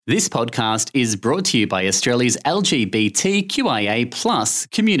This podcast is brought to you by Australia's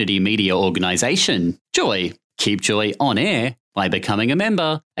LGBTQIA+ community media organisation, Joy. Keep Joy on air by becoming a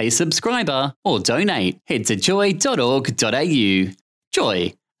member, a subscriber, or donate. Head to joy.org.au.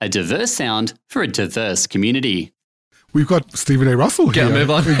 Joy, a diverse sound for a diverse community. We've got Stephen A. Russell here. Can't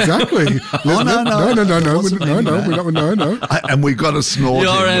move on. Exactly. No. And we got a snort.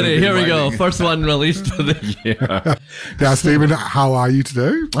 You're ready. Here we go. First one released for the year. Now, Stephen, how are you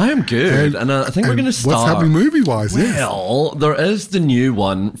today? I am good. And I think we're going to start. What's happening movie-wise? Well, there is the new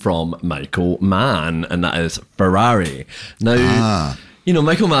one from Michael Mann, and that is Ferrari. Now, you know,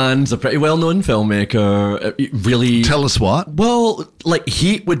 Michael Mann's a pretty well-known filmmaker. Really, tell us what. Well, like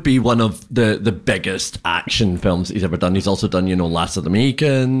Heat would be one of the biggest action films that he's ever done. He's also done, you know, Last of the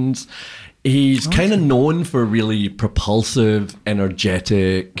Mohicans. He's kind of known for really propulsive,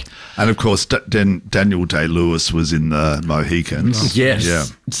 energetic. And of course, Daniel Day-Lewis was in the Mohicans. Yes. Yeah.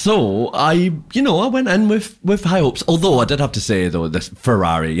 So I went in with high hopes. Although I did have to say, though, this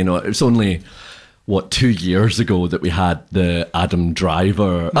Ferrari, you know, it was only 2 years ago that we had the Adam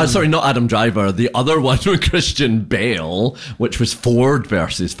Driver, sorry, not Adam Driver, the other one with Christian Bale, which was Ford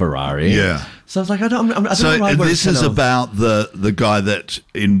versus Ferrari. Yeah. So I was like, I don't know why this is about the guy that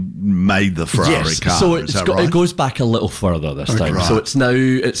made the Ferrari car. So it goes back a little further this time. Right. So I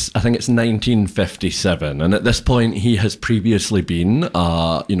think it's 1957, and at this point he has previously been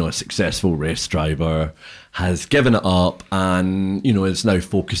a successful race driver, has given it up, and is now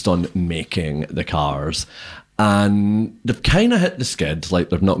focused on making the cars. And they've kind of hit the skids, like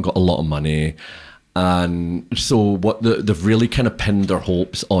they've not got a lot of money. And so they've really kind of pinned their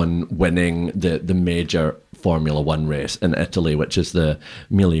hopes on winning the major Formula One race in Italy, which is the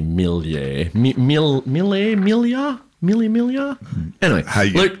Mille Miglia. Anyway,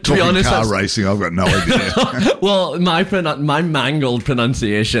 look, to be honest, car racing, I've got no idea. Well, my mangled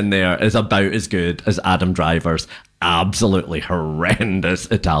pronunciation there is about as good as Adam Driver's absolutely horrendous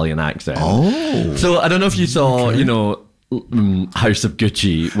Italian accent. Oh, so I don't know if you saw, House of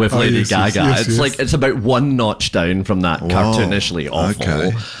Gucci with Lady Gaga. Yes. Like it's about one notch down from that cartoonishly awful.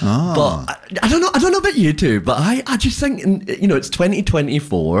 Okay. But I don't know about you two, but I just think it's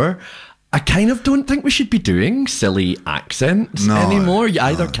 2024. I kind of don't think we should be doing silly accents anymore. You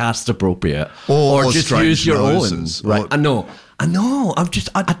either cast appropriate or just use your own. Right? I know. I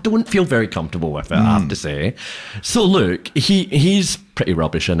don't feel very comfortable with it, I have to say. So look, he's pretty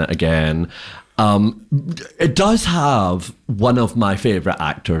rubbish in it again. It does have one of my favourite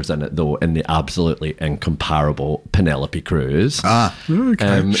actors in it, though, in the absolutely incomparable Penelope Cruz.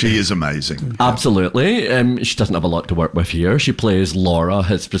 She is amazing. Absolutely. She doesn't have a lot to work with here. She plays Laura,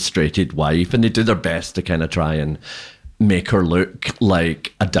 his frustrated wife, and they do their best to kind of try and make her look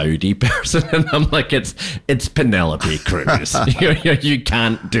like a dowdy person, and I'm like, it's Penelope Cruz. you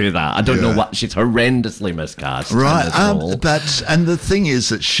can't do that. I don't know what, she's horrendously miscast. Right, and the thing is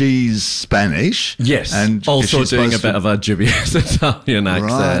that she's Spanish. Yes, and also doing a bit of a dubious Italian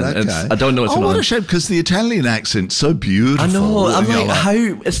accent. Right, okay. I don't know what's going on. What a shame, because the Italian accent's so beautiful. I know. I'm like,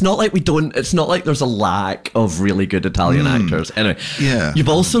 how? It's not like it's not like there's a lack of really good Italian actors. Anyway, you've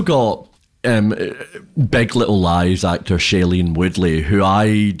also got Big Little Lies actor Shailene Woodley, who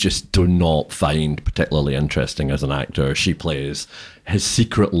I just do not find particularly interesting as an actor. She plays his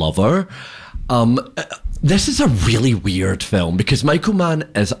secret lover. This is a really weird film because Michael Mann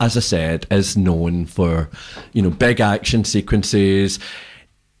is, as I said, is known for, big action sequences.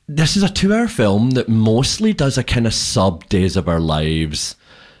 This is a 2-hour film that mostly does a kind of Days of Our Lives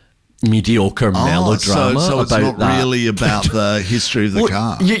mediocre melodrama. So it's not really about the history of the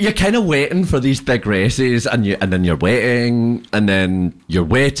car. You're kind of waiting for these big races, and then you're waiting, and then you're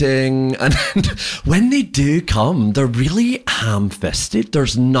waiting, and then when they do come, they're really ham-fisted.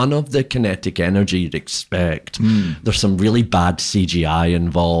 There's none of the kinetic energy you'd expect. There's some really bad CGI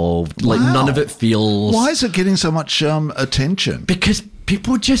involved. Like none of it feels. Why is it getting so much attention? Because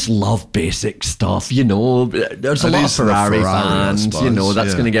people just love basic stuff, There's a lot of Ferrari fans,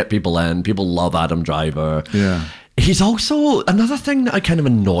 that's going to get people in. People love Adam Driver. Yeah. He's also, another thing that kind of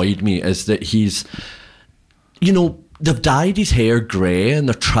annoyed me is that he's, they've dyed his hair grey and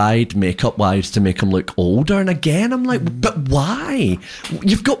they've tried makeup-wise to make him look older. And again, I'm like, but why?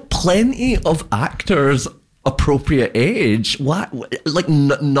 You've got plenty of actors appropriate age. What? Like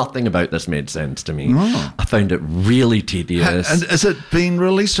nothing about this made sense to me. I found it really tedious. And has it been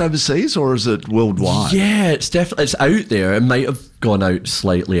released overseas or is it worldwide? Yeah, it's out there. It might have gone out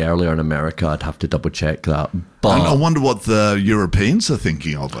slightly earlier in America. I'd have to double check that. But and I wonder what the Europeans are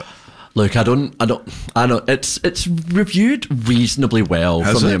thinking of it. Look, I don't. It's reviewed reasonably well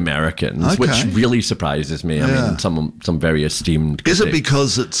from the Americans, which really surprises me. I mean, some very esteemed critics. Is it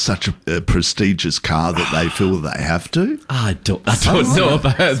because it's such a prestigious car that they feel they have to? I don't know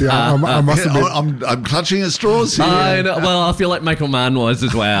about that. I must admit, I'm clutching at straws here. I know. Well, I feel like Michael Mann was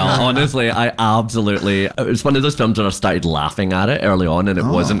as well. Honestly, I absolutely. It was one of those films where I started laughing at it early on, and it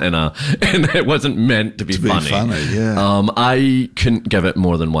wasn't it wasn't meant to be funny. I couldn't give it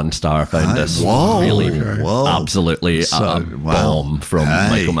more than 1 star. I found this absolutely a bomb from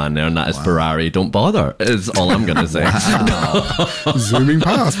Michael Mann there, and that is Ferrari. Don't bother, is all I'm going to say. Zooming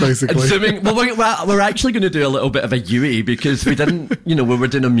past, basically. Well, we're actually going to do a little bit of a Yui because we didn't, we were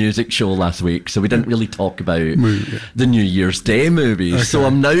doing a music show last week, so we didn't really talk about the New Year's Day movies. Okay. So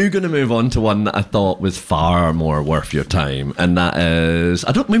I'm now going to move on to one that I thought was far more worth your time, and that is,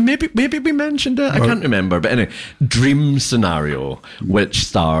 maybe we mentioned it, I can't remember, but anyway, Dream Scenario, which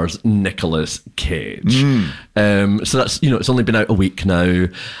stars Nicolas Cage. So that's, it's only been out a week now,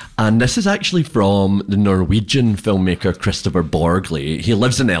 and this is actually from the Norwegian filmmaker Christopher Borgli. He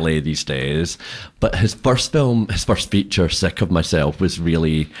lives in LA these days, but his first feature, Sick of Myself, was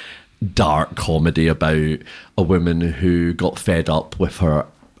really dark comedy about a woman who got fed up with her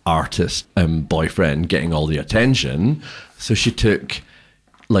artist boyfriend getting all the attention, so she took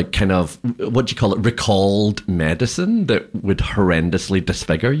recalled medicine that would horrendously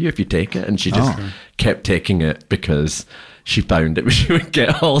disfigure you if you take it, and she just kept taking it because she found she would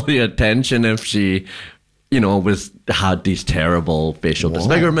get all the attention if she had these terrible facial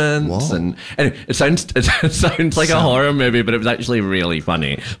disfigurements. And anyway, it sounds like a horror movie, but it was actually really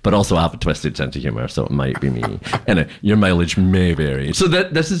funny, but also I have a twisted sense of humor, so it might be me. Anyway, your mileage may vary. So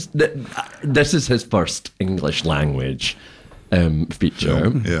this is his first English language feature.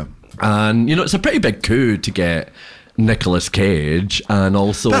 And it's a pretty big coup to get Nicolas Cage, and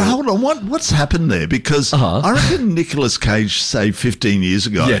also. But hold on, what's happened there? Because I reckon Nicolas Cage, say 15 years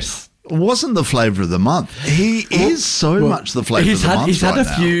ago, wasn't the flavour of the month. He is so much the flavour of the month. He's had a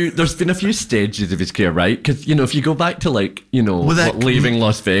few. There's been a few stages of his career, right? Because if you go back to Leaving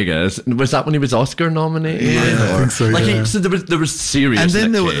Las Vegas, was that when he was Oscar nominated? Yeah, I think so. So there was serious. And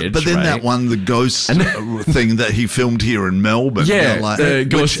then Cage, that one, the ghost thing that he filmed here in Melbourne.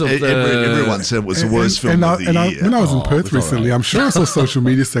 Ghost of everyone said was the worst film of the year. When I was in Perth recently, I'm sure I saw social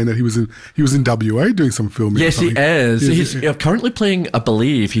media saying that he was in WA doing some filming. Yes, he is. He's currently playing. I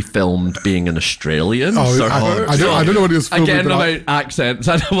believe he filmed being an Australian. I don't know what he was filming. Again, about accents.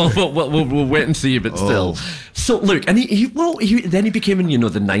 We'll wait and see, but still. So look, and he then he became in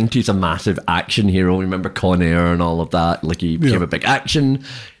the 90s a massive action hero. Remember Con Air and all of that. Like he became a big action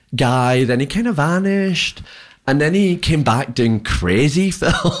guy. Then he kind of vanished, and then he came back doing crazy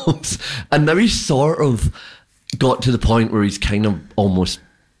films, and now he's sort of got to the point where he's kind of almost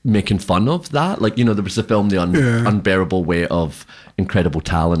making fun of that. There was the film The Unbearable Weight of Incredible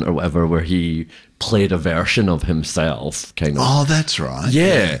Talent or whatever, where he played a version of himself, kind of. Oh, that's right.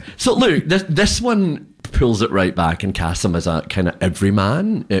 Yeah. So look, this one pulls it right back and casts him as a kind of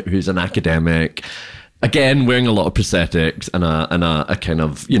everyman who's an academic, again wearing a lot of prosthetics and a kind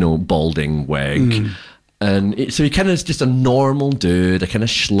of balding wig. And so he kind of is just a normal dude, a kind of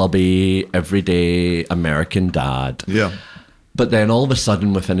schlubby, everyday American dad. Yeah. But then all of a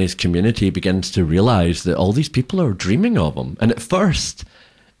sudden within his community he begins to realise that all these people are dreaming of him. And at first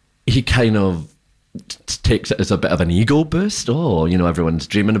he kind of takes it as a bit of an ego boost. Oh, everyone's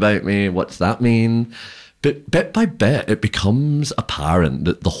dreaming about me. What's that mean? But bit by bit it becomes apparent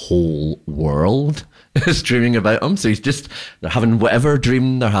that the whole world is dreaming about him. So they're having whatever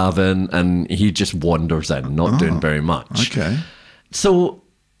dream they're having, and he just wanders in, not doing very much. Okay. So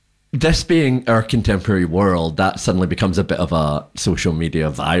this being our contemporary world, that suddenly becomes a bit of a social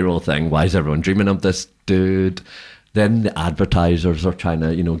media viral thing. Why is everyone dreaming of this dude? Then the advertisers are trying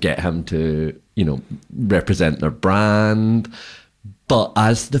to, get him to, represent their brand. But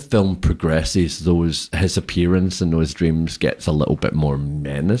as the film progresses, his appearance in those dreams gets a little bit more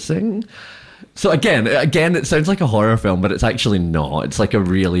menacing. So again, it sounds like a horror film, but it's actually not. It's like a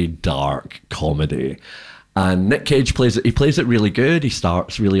really dark comedy. And Nick Cage plays it really good. He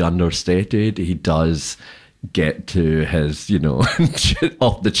starts really understated. He does get to his,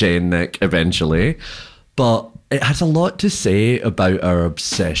 off the chain Nick eventually. But it has a lot to say about our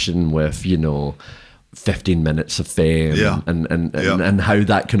obsession with, 15 minutes of fame and how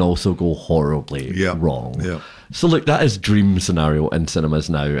that can also go horribly wrong. Yeah. So look, that is Dream Scenario in cinemas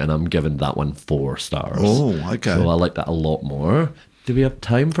now, and I'm giving that one 4 stars. Oh, okay. So I like that a lot more. Do we have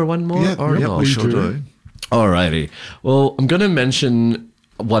time for one more? Yeah, we sure do. Alrighty. Well, I'm going to mention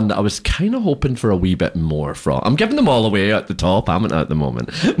one that I was kind of hoping for a wee bit more from. I'm giving them all away at the top, haven't I, at the moment?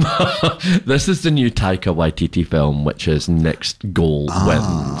 This is the new Taika Waititi film, which is Next Goal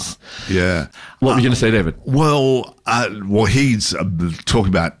Wins. Yeah. What were you going to say, David? Well, he's talking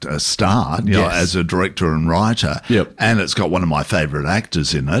about Star, as a director and writer. Yep. And it's got one of my favourite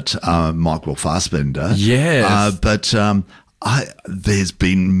actors in it, Michael Fassbender. Yes. But there's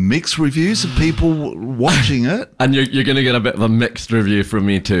been mixed reviews of people watching it. And you're going to get a bit of a mixed review from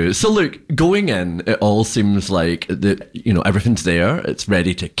me too. So look, going in, it all seems like everything's there. It's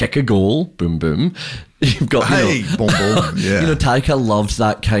ready to kick a goal. Boom, boom. You've got, boom, boom. Yeah. Taika loves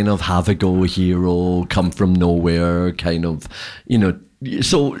that kind of have a go hero, come from nowhere kind of,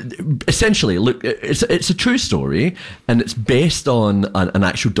 So essentially, look, it's a true story, and it's based on an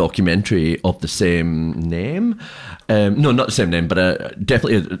actual documentary of the same name. No, not the same name, but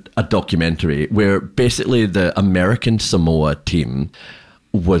definitely a documentary where basically the American Samoa team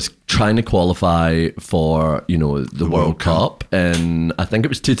was trying to qualify for, the World Cup, and I think it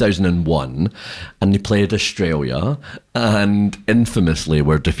was 2001, and they played Australia, and infamously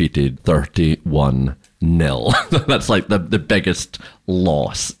were defeated 31-0. That's like the biggest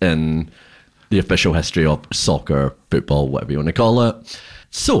loss in the official history of soccer, football, whatever you want to call it.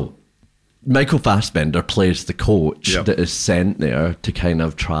 So Michael Fassbender plays the coach that is sent there to kind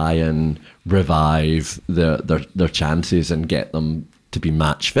of try and revive their chances and get them to be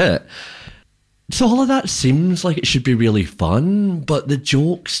match fit. So all of that seems like it should be really fun, but the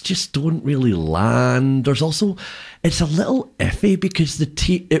jokes just don't really land. There's also, it's a little iffy because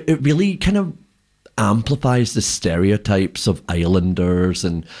it really kind of amplifies the stereotypes of Islanders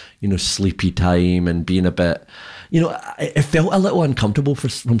and, sleepy time and being a bit, it felt a little uncomfortable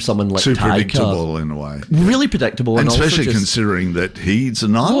from someone like Too Taika. predictable in a way. Really predictable. And especially considering that he's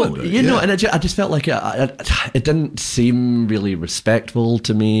an Islander. And I just felt like it didn't seem really respectful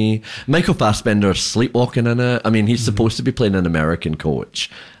to me. Michael Fassbender's sleepwalking in it. I mean, he's supposed to be playing an American coach,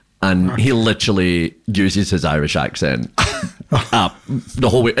 and he literally uses his Irish accent the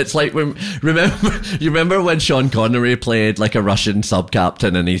whole way. It's like, remember when Sean Connery played like a Russian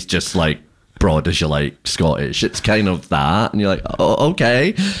sub-captain and he's just like broad as you like Scottish? It's kind of that, and you're like, oh,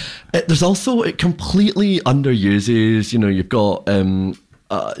 okay. There's also, it completely underuses, you've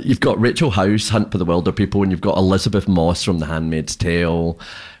got Rachel House, Hunt for the Wilder People, and you've got Elizabeth Moss from The Handmaid's Tale.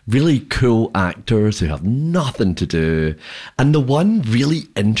 Really cool actors who have nothing to do. And the one really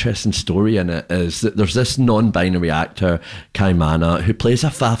interesting story in it is that there's this non-binary actor, Kaimana, who plays a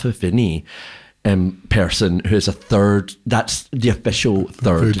Fa'afafini person who is a third, that's the official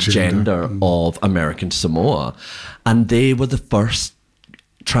third gender of American Samoa. And they were the first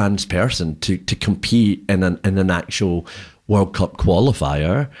trans person to compete in an actual World Cup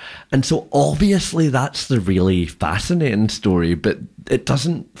qualifier. And so obviously that's the really fascinating story, but it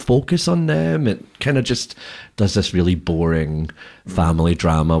doesn't focus on them. It kind of just does this really boring family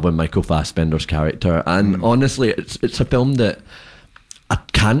drama with Michael Fassbender's character. And honestly, it's a film that I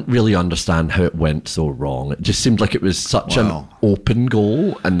can't really understand how it went so wrong. It just seemed like it was such an open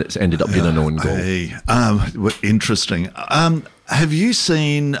goal, and it's ended up being an own goal. Hey, interesting. Have you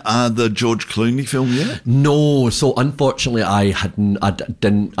seen the George Clooney film yet? No, so unfortunately I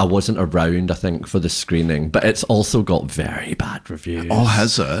wasn't around, I think, for the screening, but it's also got very bad reviews. Oh,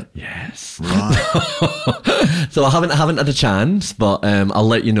 has it? Yes. Right. So I haven't had a chance, but I'll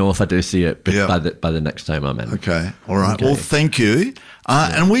let you know if I do see it by the next time I'm in. Okay, all right. Okay. Well, thank you.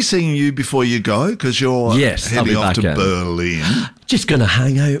 And we're seeing you before you go, because you're heading off to Berlin. Just going to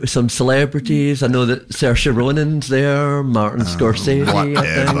hang out with some celebrities. I know that Saoirse Ronan's there, Martin Scorsese, I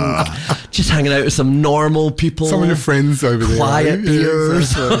think. Just hanging out with some normal people. Some of your friends over there. Quiet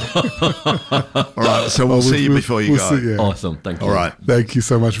ears. All right, so we'll see you before you go. Awesome, thank you. All right. Thank you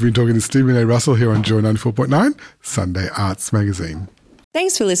so much. We've been talking to Stephen A. Russell here on Joy 94.9, Sunday Arts Magazine.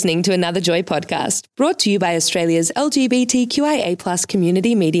 Thanks for listening to another Joy podcast, brought to you by Australia's LGBTQIA+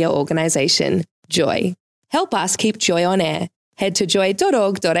 community media organisation, Joy. Help us keep Joy on air. Head to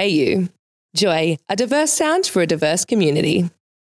joy.org.au. Joy, a diverse sound for a diverse community.